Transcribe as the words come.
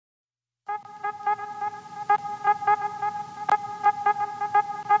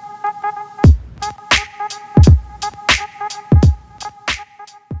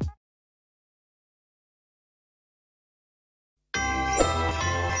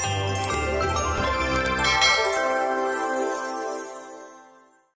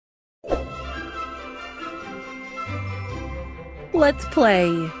let's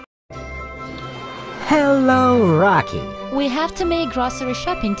play. Hello, Rocky. We have to make grocery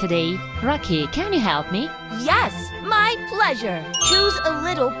shopping today. Rocky, can you help me? Yes, my pleasure. Choose a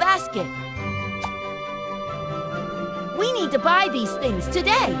little basket. We need to buy these things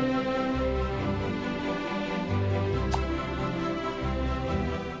today.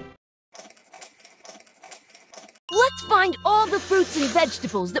 Let's find all the fruits and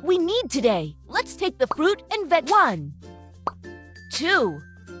vegetables that we need today. Let's take the fruit and veg. 1, 2,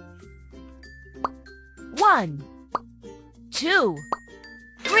 1, 2,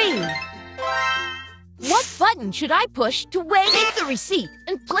 3. What button should I push to take the receipt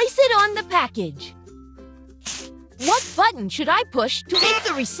and place it on the package? What button should I push to take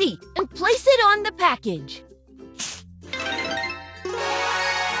the receipt and place it on the package?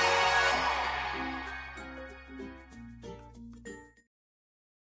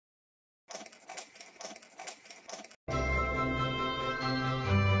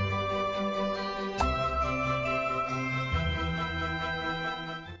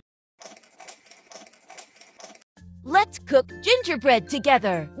 Let's cook gingerbread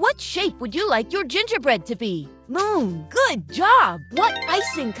together. What shape would you like your gingerbread to be? Moon, good job! What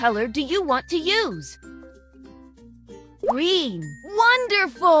icing color do you want to use? Green.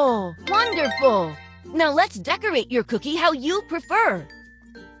 Wonderful! Wonderful! Now let's decorate your cookie how you prefer.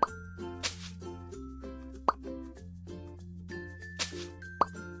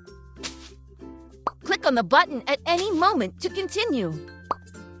 Click on the button at any moment to continue.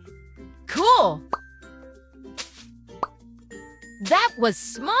 Cool! That was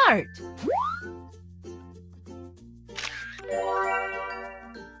smart!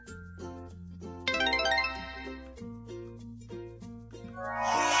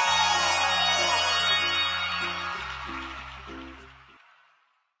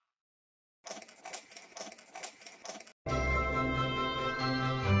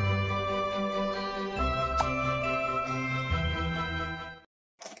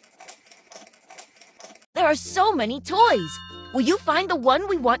 There are so many toys! Will you find the one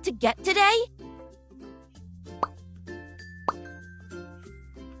we want to get today?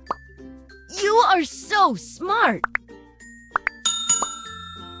 You are so smart!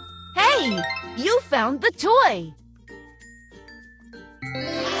 Hey! You found the toy!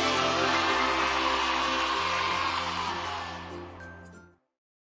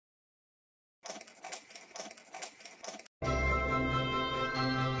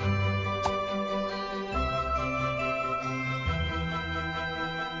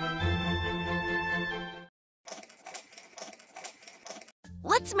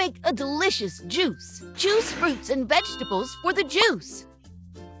 Let's make a delicious juice. Choose fruits and vegetables for the juice.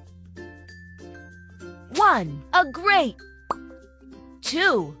 1, a grape.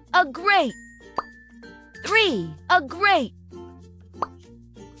 2, a grape. 3, a grape.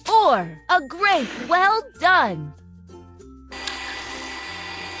 4, a grape. Well done.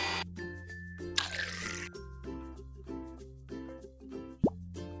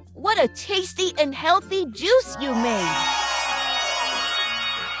 What a tasty and healthy juice you made!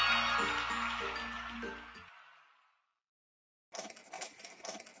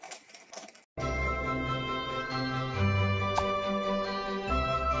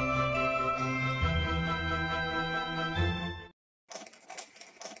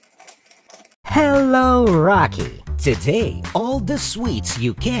 Hello, Rocky. Today, all the sweets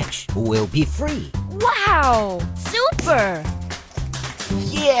you catch will be free. Wow! Super!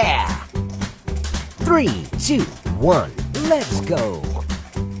 Yeah! 3, 2, 1, let's go!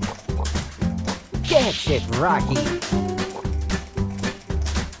 Catch it, Rocky!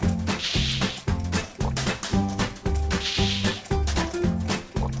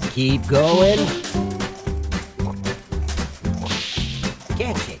 Keep going.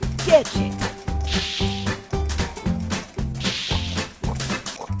 Catch it, catch it!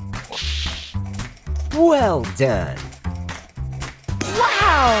 Well done!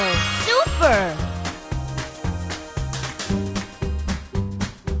 Wow! Super!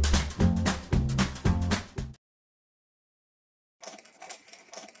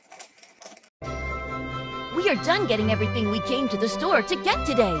 We are done getting everything we came to the store to get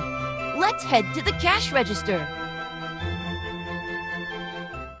today. Let's head to the cash register.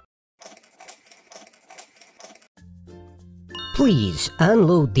 Please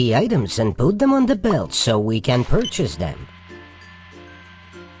unload the items and put them on the belt so we can purchase them.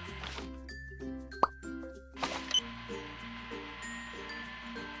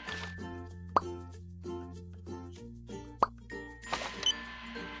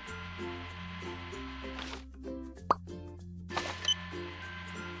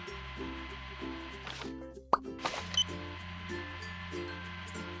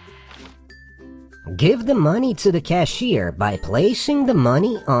 Give the money to the cashier by placing the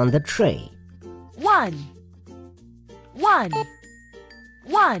money on the tray. 1 1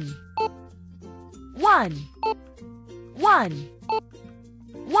 1 1 1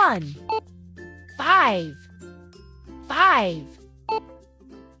 1 5 5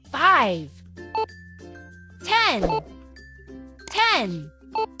 5 10 10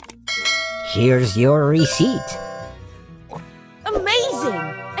 Here's your receipt.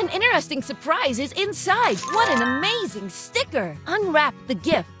 Amazing! An interesting surprise is inside. What an amazing sticker! Unwrap the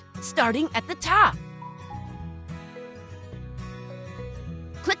gift, starting at the top.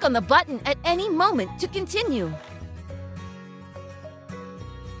 Click on the button at any moment to continue.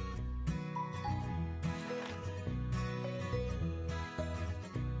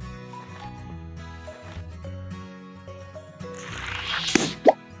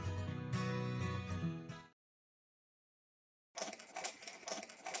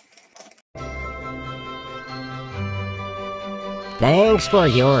 Thanks for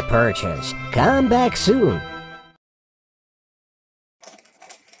your purchase. Come back soon.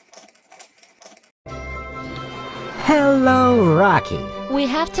 Hello, Rocky. We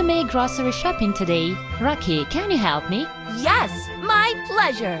have to make grocery shopping today. Rocky, can you help me? Yes, my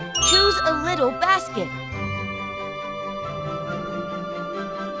pleasure. Choose a little basket.